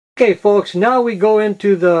Okay folks, now we go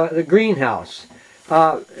into the greenhouse.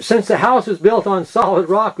 Since the house is built on solid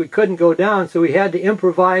rock, we couldn't go down, so we had to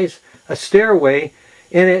improvise a stairway,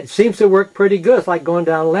 and it seems to work pretty good. It's like going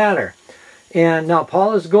down a ladder. And now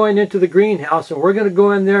Paula's going into the greenhouse, and we're going to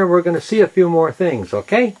go in there and we're going to see a few more things,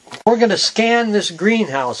 okay? We're going to scan this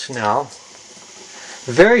greenhouse now,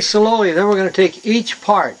 very slowly. Then we're going to take each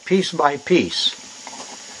part, piece by piece.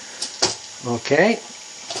 Okay?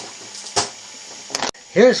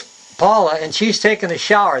 Here's Paula, and she's taking a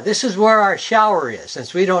shower. This is where our shower is,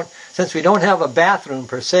 since we don't have a bathroom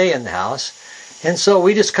per se in the house. And so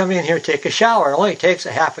we just come in here, take a shower. It only takes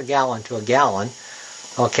a half a gallon to a gallon.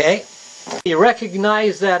 Okay? You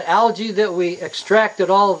recognize that algae that we extracted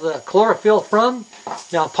all of the chlorophyll from?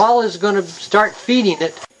 Now Paula's going to start feeding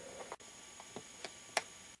it.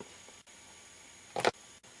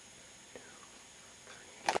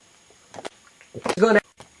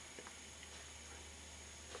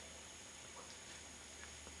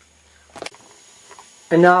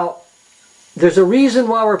 And now, there's a reason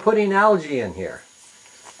why we're putting algae in here.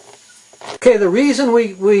 Okay, the reason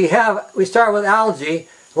we start with algae,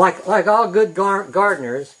 like all good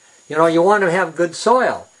gardeners, you know, you want to have good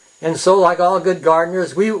soil. And so, like all good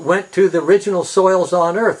gardeners, we went to the original soils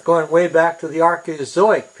on Earth, going way back to the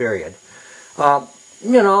Archaeozoic period.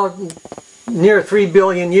 You know, near 3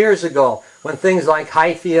 billion years ago, when things like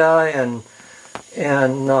Hyphea and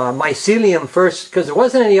mycelium first, because there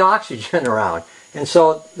wasn't any oxygen around. And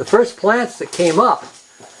so the first plants that came up,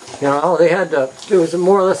 you know, it was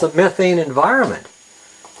more or less a methane environment.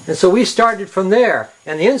 And so we started from there.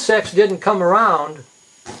 And the insects didn't come around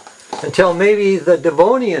until maybe the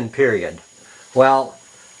Devonian period. Well,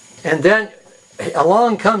 and then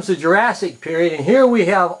along comes the Jurassic period, and here we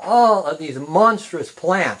have all of these monstrous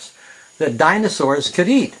plants that dinosaurs could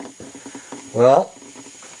eat. Well,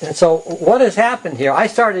 and so what has happened here? I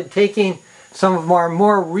started taking some of our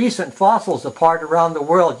more recent fossils apart around the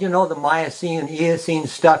world, you know, the Miocene, Eocene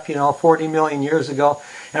stuff, you know, 40 million years ago.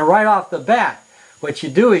 And right off the bat, what you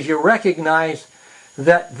do is you recognize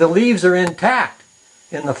that the leaves are intact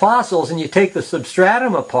in the fossils, and you take the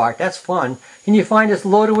substratum apart, that's fun, and you find it's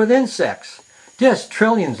loaded with insects. Just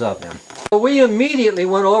trillions of them. So we immediately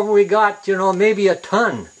went over, we got, you know, maybe a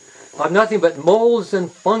ton of nothing but molds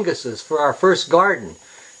and funguses for our first garden.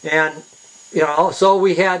 And, you know, so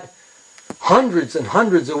we had hundreds and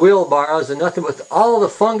hundreds of wheelbarrows and nothing but all the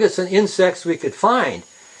fungus and insects we could find.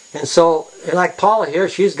 And so, like Paula here,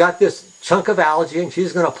 she's got this chunk of algae and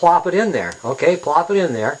she's going to plop it in there. Okay, plop it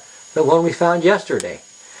in there, the one we found yesterday.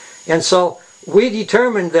 And so we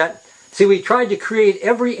determined that, see, we tried to create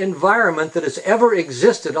every environment that has ever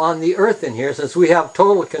existed on the earth in here, since we have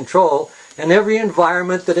total control, and every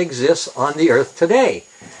environment that exists on the earth today.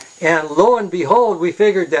 And lo and behold, we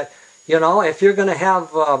figured that, you know, if you're going to have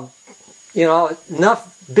you know,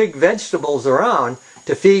 enough big vegetables around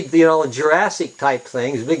to feed, you know, Jurassic type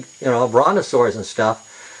things, big, you know, brontosaurs and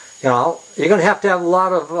stuff, you know, you're going to have a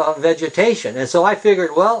lot of vegetation. And so I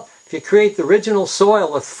figured, well, if you create the original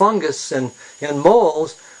soil with fungus and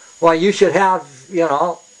molds, well, you should have, you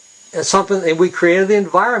know, something, and we created the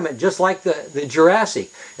environment just like the Jurassic.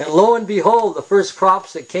 And lo and behold, the first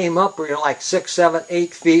crops that came up were, you know, like 6, 7,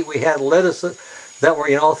 8 feet. We had lettuce that were,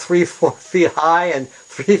 you know, 3, 4 feet high and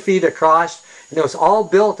 3 feet across, and it was all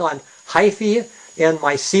built on hyphae and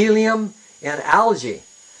mycelium and algae.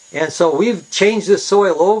 And so we've changed this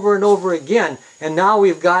soil over and over again, and now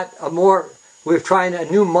we've got we're trying a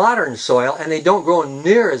new modern soil, and they don't grow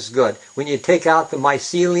near as good when you take out the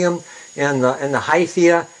mycelium and the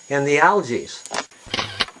hyphae and the algae.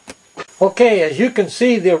 Okay, as you can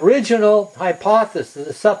see, the original hypothesis,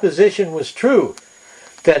 the supposition was true,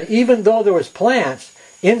 that even though there was plants,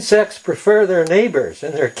 insects prefer their neighbors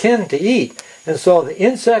and their kin to eat. And so the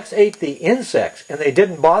insects ate the insects, and they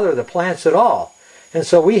didn't bother the plants at all. And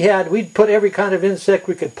so we'd put every kind of insect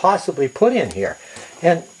we could possibly put in here.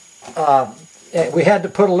 And we had to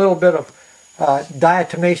put a little bit of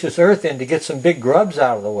diatomaceous earth in to get some big grubs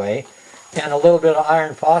out of the way, and a little bit of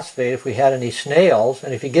iron phosphate if we had any snails,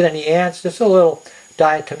 and if you get any ants, just a little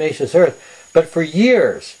diatomaceous earth. But for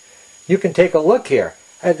years, you can take a look here.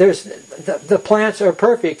 The plants are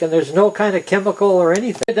perfect, and there's no kind of chemical or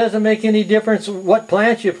anything. It doesn't make any difference what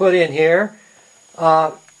plants you put in here.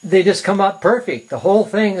 They just come out perfect. The whole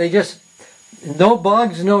thing, no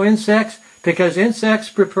bugs, no insects, because insects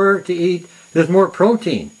prefer to eat, there's more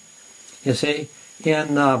protein, you see,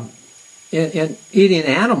 in eating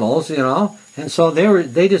animals, you know, and so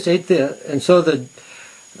they just ate and so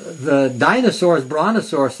the dinosaurs,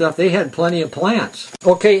 brontosaurus stuff, they had plenty of plants.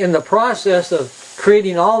 Okay, in the process of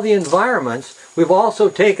creating all the environments, we've also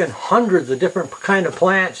taken hundreds of different kind of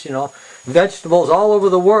plants, you know, vegetables all over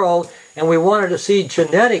the world, and we wanted to see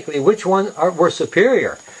genetically which ones were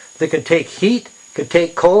superior. They could take heat, could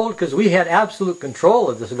take cold, because we had absolute control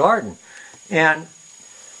of this garden. And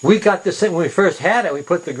we got this thing, when we first had it, we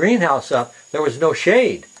put the greenhouse up, there was no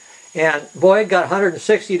shade. And boy, it got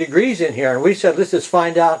 160 degrees in here, and we said, let's just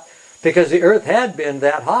find out, because the earth had been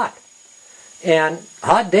that hot. And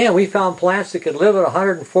hot damn, we found plants that could live at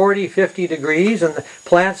 140, 50 degrees, and the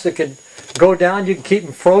plants that could go down, you could keep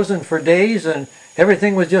them frozen for days, and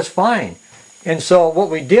everything was just fine. And so what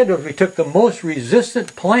we did was we took the most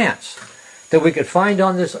resistant plants that we could find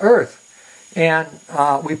on this earth, and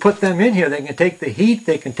we put them in here. They can take the heat,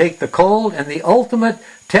 they can take the cold, and the ultimate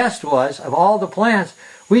test was, of all the plants,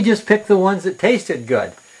 we just picked the ones that tasted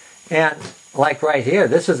good. And like right here,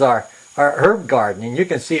 this is our herb garden, and you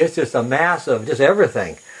can see it's just a mass of just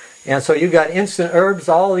everything. And so you got instant herbs,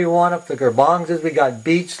 all you want up the garbanzos. We got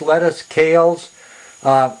beets, lettuce, kales,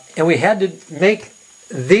 and we had to make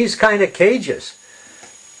these kind of cages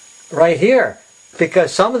right here,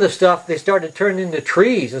 because some of the stuff, they started turning into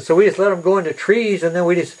trees, and so we just let them go into trees, and then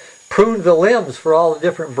we just pruned the limbs for all the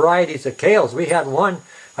different varieties of kales. We had one,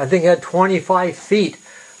 I think, had 25 feet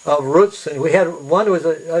of roots, and we had one that was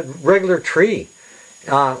a regular tree,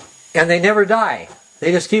 and they never die.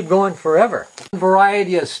 They just keep going forever.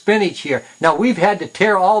 Variety of spinach here. Now we've had to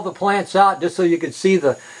tear all the plants out just so you could see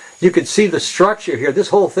the structure here. This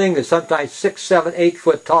whole thing is sometimes 6, 7, 8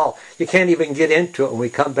 foot tall. You can't even get into it when we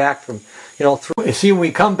come back from, you know, you see, when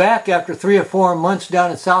we come back after 3 or 4 months down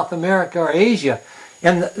in South America or Asia,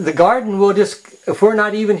 and the garden will just, if we're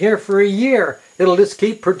not even here for a year, it'll just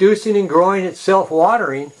keep producing and growing itself,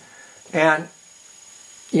 watering, and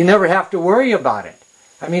you never have to worry about it.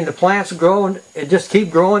 I mean, the plants grow, and it just keep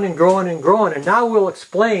growing and growing and growing. And now we'll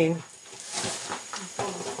explain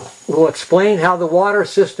how the water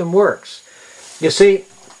system works. You see,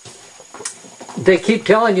 they keep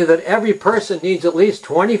telling you that every person needs at least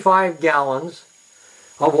 25 gallons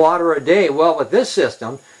of water a day. Well, with this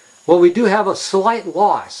system, well, we do have a slight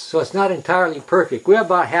loss, so it's not entirely perfect. We have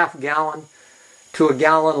about ½ gallon to a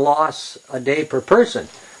gallon loss a day per person.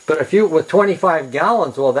 But if you, with 25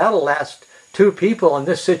 gallons, well, that'll last 2 people in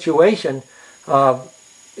this situation, you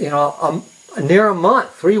know, near a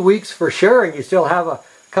month, 3 weeks for sure, and you still have a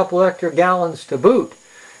couple extra gallons to boot.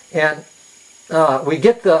 And we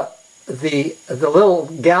get the little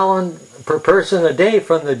gallon per person a day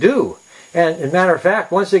from the dew. And as a matter of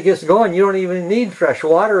fact, once it gets going, you don't even need fresh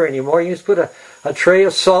water anymore. You just put a tray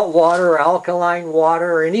of salt water or alkaline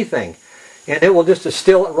water or anything, and it will just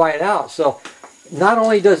distill it right out. So not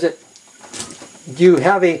only does it, you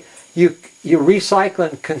recycle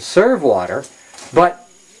and conserve water, but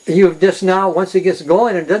you've just now, once it gets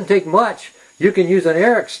going, and it doesn't take much, you can use an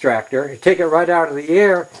air extractor, you take it right out of the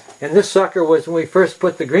air, and this sucker was, when we first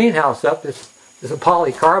put the greenhouse up, this is a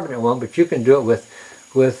polycarbonate one, but you can do it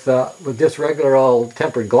with just regular old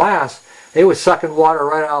tempered glass. It was sucking water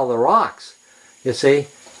right out of the rocks, you see.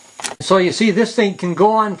 So you see, this thing can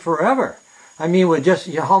go on forever. I mean,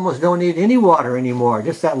 you almost don't need any water anymore,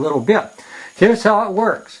 just that little bit. Here's how it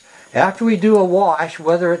works. After we do a wash,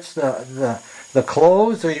 whether it's the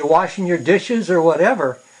clothes or you're washing your dishes or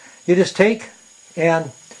whatever, you just take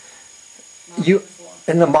and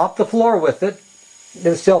mop the floor with it.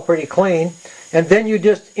 It's still pretty clean. And then you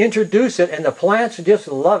just introduce it, and the plants just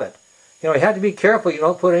love it. You know, you have to be careful you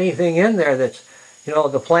don't put anything in there that's, you know,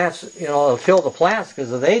 the plants, you know, it'll kill the plants,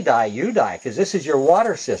 because if they die, you die, because this is your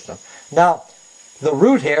water system. Now, the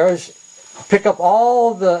root hairs pick up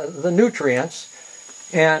all the nutrients,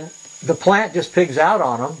 and the plant just pigs out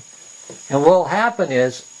on them. And what will happen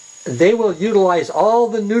is they will utilize all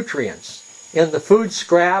the nutrients in the food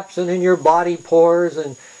scraps and in your body pores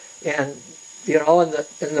and you know, and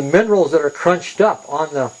the minerals that are crunched up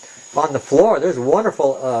on the floor. There's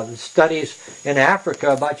wonderful studies in Africa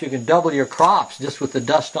about you can double your crops just with the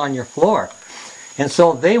dust on your floor. And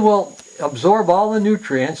so they will absorb all the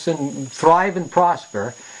nutrients and thrive and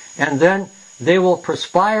prosper, and then they will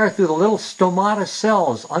perspire through the little stomata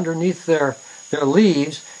cells underneath their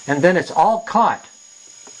leaves, and then it's all caught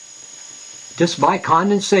just by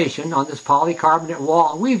condensation on this polycarbonate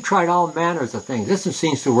wall. And we've tried all manners of things. This one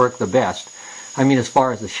seems to work the best, I mean, as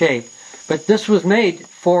far as the shape. But this was made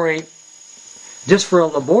just for a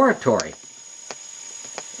laboratory.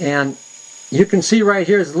 And you can see right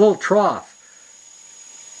here is a little trough.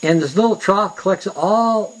 And this little trough collects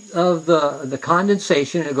all of the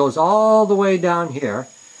condensation. It goes all the way down here.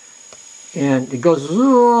 And it goes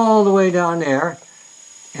all the way down there.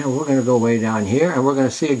 And we're going to go way down here, and we're going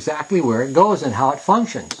to see exactly where it goes and how it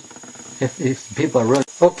functions. If people are really...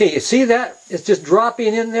 Okay, you see that? It's just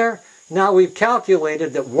dropping in there. Now we've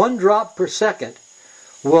calculated that 1 drop per second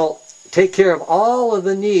will take care of all of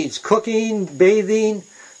the needs, cooking, bathing,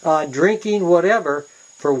 drinking, whatever,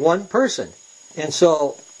 for 1 person. And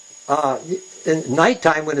so in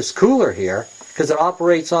nighttime when it's cooler here, because it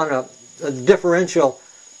operates on a differential,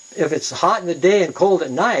 if it's hot in the day and cold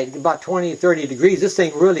at night, about 20, 30 degrees, this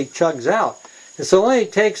thing really chugs out. And so it only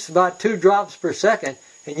takes about 2 drops per second,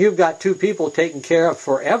 and you've got 2 people taken care of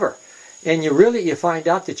forever. And you find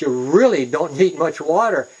out that you really don't need much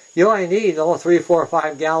water. You only need 3, 4,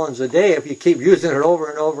 5 gallons a day if you keep using it over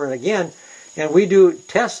and over and again. And we do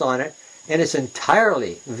tests on it, and it's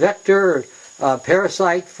entirely vector,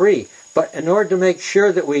 parasite free. But in order to make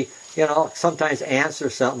sure that we, sometimes ants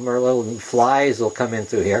or something or little flies will come in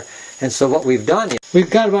through here. And so what we've done is,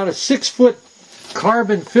 we've got about a 6-foot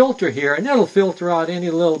carbon filter here, and that'll filter out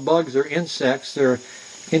any little bugs or insects or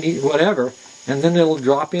any whatever, and then it'll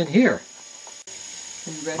drop in here.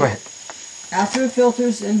 Are you ready? Go ahead. After it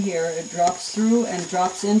filters in here, it drops through and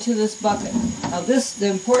drops into this bucket. Now the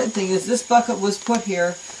important thing is this bucket was put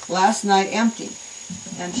here last night empty.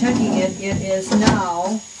 And checking it, it is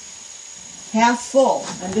now half full.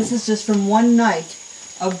 And this is just from 1 night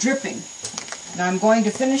of dripping. Now I'm going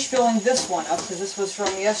to finish filling this one up because this was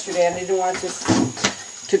from yesterday and I didn't want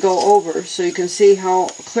it to go over, so you can see how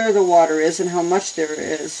clear the water is and how much there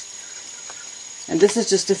is. And this is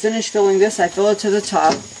just to finish filling this. I fill it to the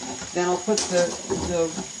top. Then I'll put the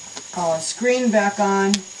screen back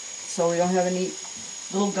on so we don't have any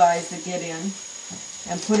little guys that get in.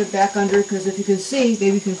 And put it back under, because if you can see,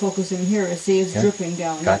 maybe you can focus in here and see it's dripping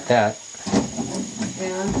down. Got that.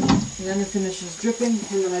 And then it finishes dripping,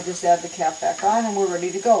 and then I just add the cap back on and we're ready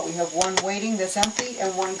to go. We have 1 waiting that's empty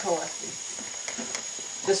and 1 collecting.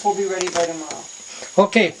 This will be ready by tomorrow.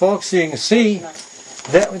 Okay, folks, so you can see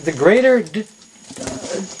that the greater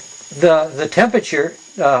the temperature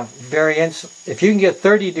variance, if you can get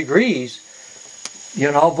 30 degrees,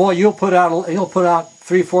 boy, you'll put out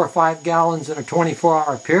 3, 4, 5 gallons in a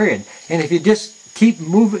 24-hour period. And if you just keep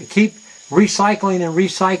recycling and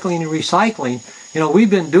recycling and recycling, we've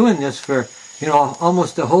been doing this for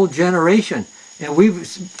almost a whole generation, and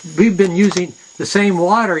we've been using the same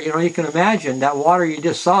water. You can imagine that water you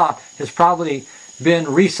just saw has probably been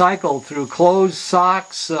recycled through clothes,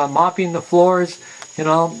 socks, mopping the floors,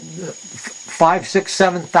 5, 6,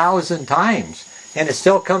 7,000 times, and it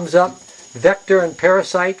still comes up vector and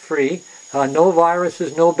parasite free, no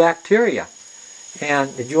viruses, no bacteria.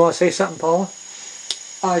 And did you want to say something, Paula?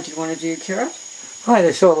 Do you want to do your carrot? All right,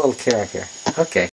 let's show a little carrot here. Okay.